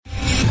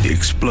The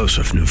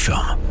explosive new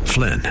film,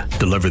 Flynn,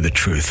 Deliver the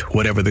Truth,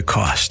 Whatever the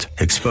Cost,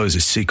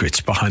 exposes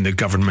secrets behind the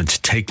government's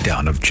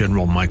takedown of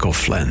General Michael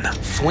Flynn.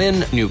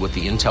 Flynn knew what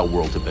the intel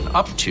world had been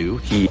up to.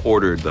 He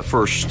ordered the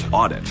first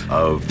audit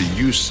of the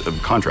use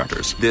of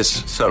contractors.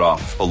 This set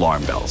off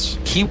alarm bells.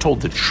 He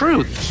told the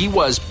truth. He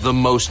was the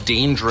most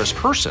dangerous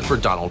person for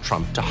Donald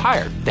Trump to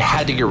hire. They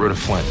had to get rid of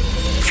Flynn.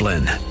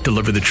 Flynn,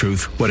 Deliver the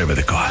Truth, Whatever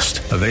the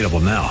Cost. Available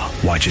now.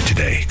 Watch it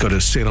today. Go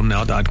to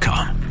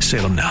salemnow.com.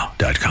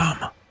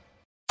 salemnow.com.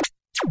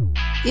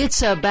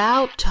 It's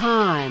about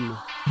time.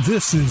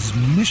 This is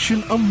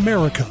Mission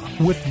America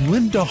with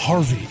Linda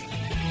Harvey.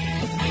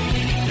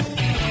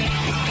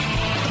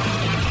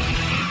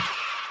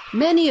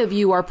 Many of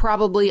you are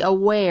probably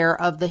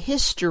aware of the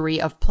history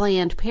of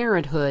Planned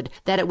Parenthood,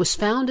 that it was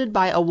founded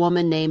by a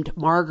woman named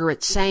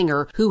Margaret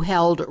Sanger who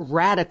held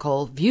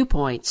radical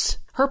viewpoints.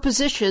 Her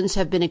positions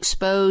have been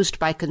exposed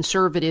by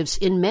conservatives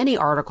in many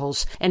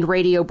articles and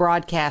radio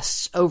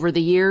broadcasts over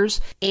the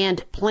years,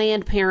 and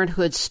Planned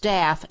Parenthood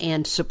staff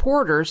and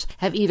supporters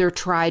have either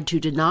tried to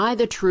deny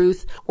the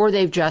truth or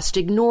they've just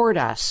ignored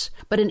us.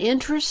 But an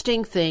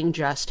interesting thing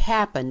just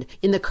happened.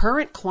 In the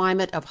current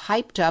climate of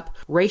hyped-up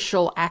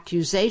racial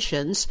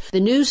accusations, the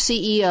new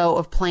CEO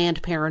of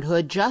Planned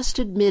Parenthood just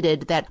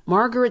admitted that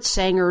Margaret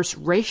Sanger's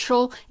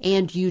racial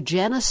and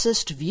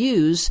eugenicist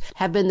views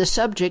have been the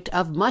subject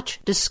of much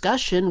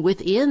discussion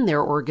within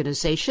their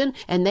organization,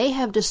 and they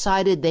have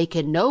decided they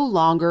can no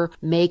longer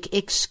make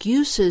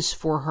excuses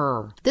for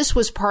her. This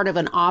was part of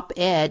an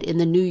op-ed in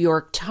the New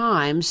York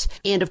Times,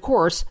 and of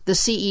course, the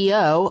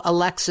CEO,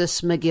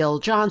 Alexis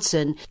McGill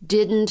Johnson,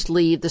 didn't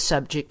leave the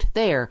subject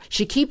there.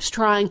 She keeps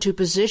trying to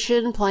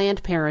position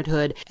Planned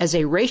Parenthood as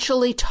a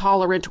racially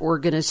tolerant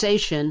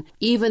organization,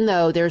 even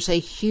though there's a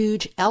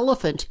huge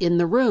elephant in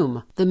the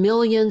room: the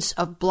millions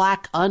of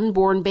black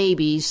unborn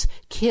babies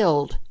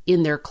killed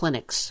in their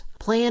clinics.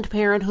 Planned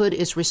Parenthood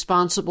is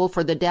responsible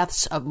for the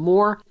deaths of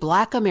more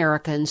black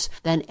Americans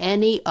than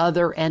any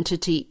other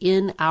entity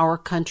in our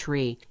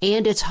country.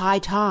 And it's high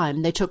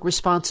time they took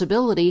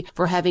responsibility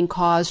for having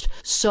caused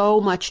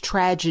so much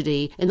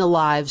tragedy in the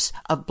lives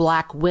of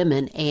black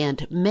women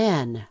and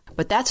men.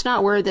 But that's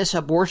not where this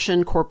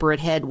abortion corporate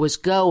head was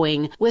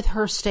going with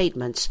her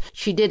statements.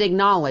 She did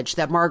acknowledge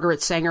that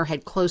Margaret Sanger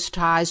had close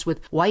ties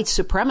with white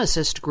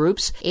supremacist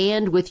groups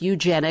and with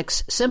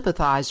eugenics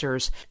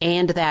sympathizers.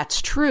 And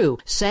that's true.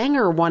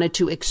 Sanger wanted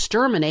to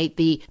exterminate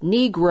the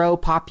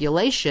Negro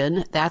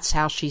population. That's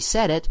how she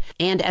said it.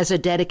 And as a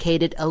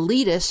dedicated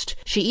elitist,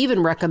 she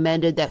even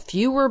recommended that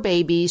fewer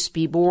babies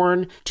be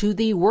born to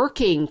the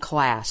working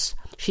class.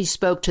 She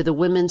spoke to the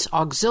Women's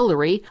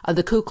Auxiliary of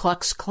the Ku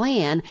Klux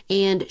Klan,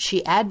 and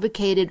she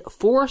advocated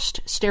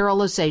forced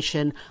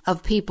sterilization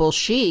of people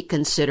she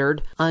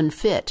considered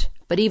unfit.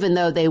 But even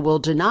though they will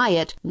deny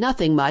it,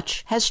 nothing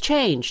much has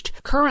changed.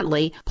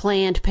 Currently,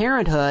 Planned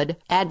Parenthood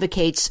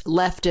advocates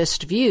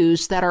leftist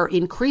views that are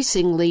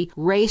increasingly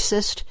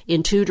racist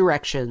in two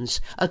directions,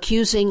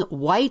 accusing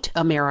white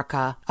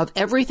America of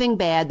everything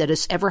bad that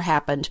has ever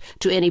happened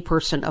to any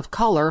person of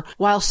color,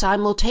 while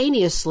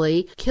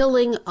simultaneously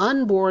killing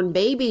unborn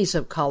babies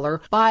of color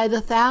by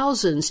the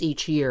thousands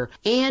each year,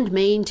 and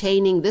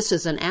maintaining this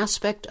as an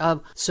aspect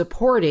of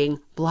supporting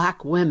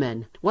black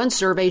women. One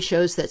survey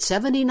shows that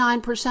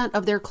 79%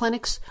 of their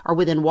clinics are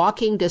within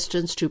walking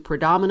distance to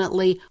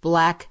predominantly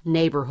black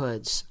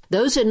neighborhoods.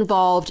 Those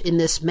involved in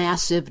this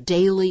massive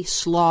daily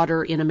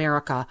slaughter in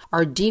America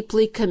are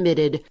deeply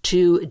committed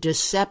to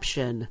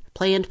deception.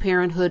 Planned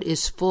Parenthood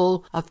is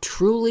full of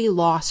truly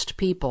lost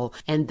people,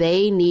 and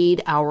they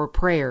need our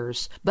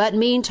prayers. But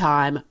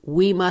meantime,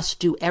 we must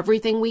do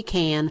everything we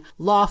can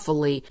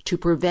lawfully to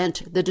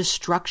prevent the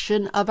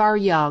destruction of our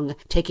young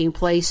taking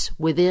place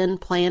within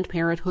Planned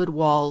Parenthood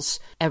walls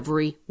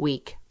every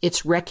week.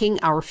 It's wrecking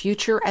our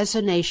future as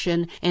a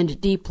nation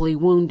and deeply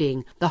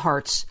wounding the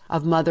hearts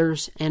of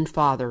mothers and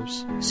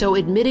fathers. So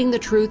admitting the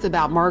truth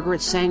about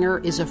Margaret Sanger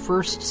is a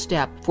first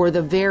step for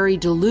the very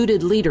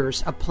deluded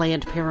leaders of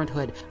Planned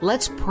Parenthood.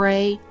 Let's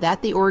pray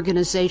that the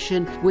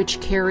organization, which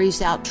carries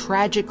out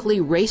tragically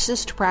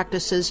racist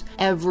practices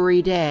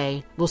every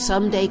day, will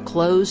someday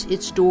close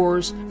its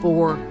doors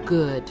for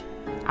good.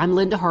 I'm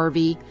Linda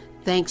Harvey.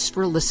 Thanks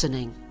for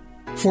listening.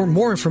 For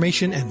more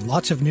information and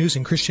lots of news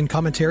and Christian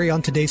commentary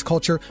on today's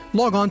culture,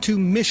 log on to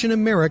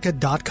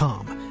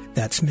missionamerica.com.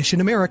 That's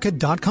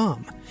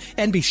missionamerica.com.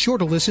 And be sure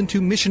to listen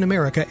to Mission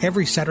America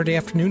every Saturday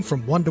afternoon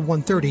from 1 to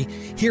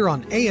 1:30 here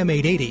on AM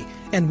 880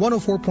 and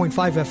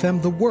 104.5 FM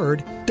The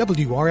Word,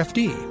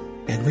 WRFD.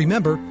 And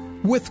remember,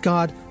 with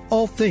God,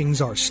 all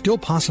things are still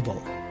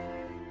possible.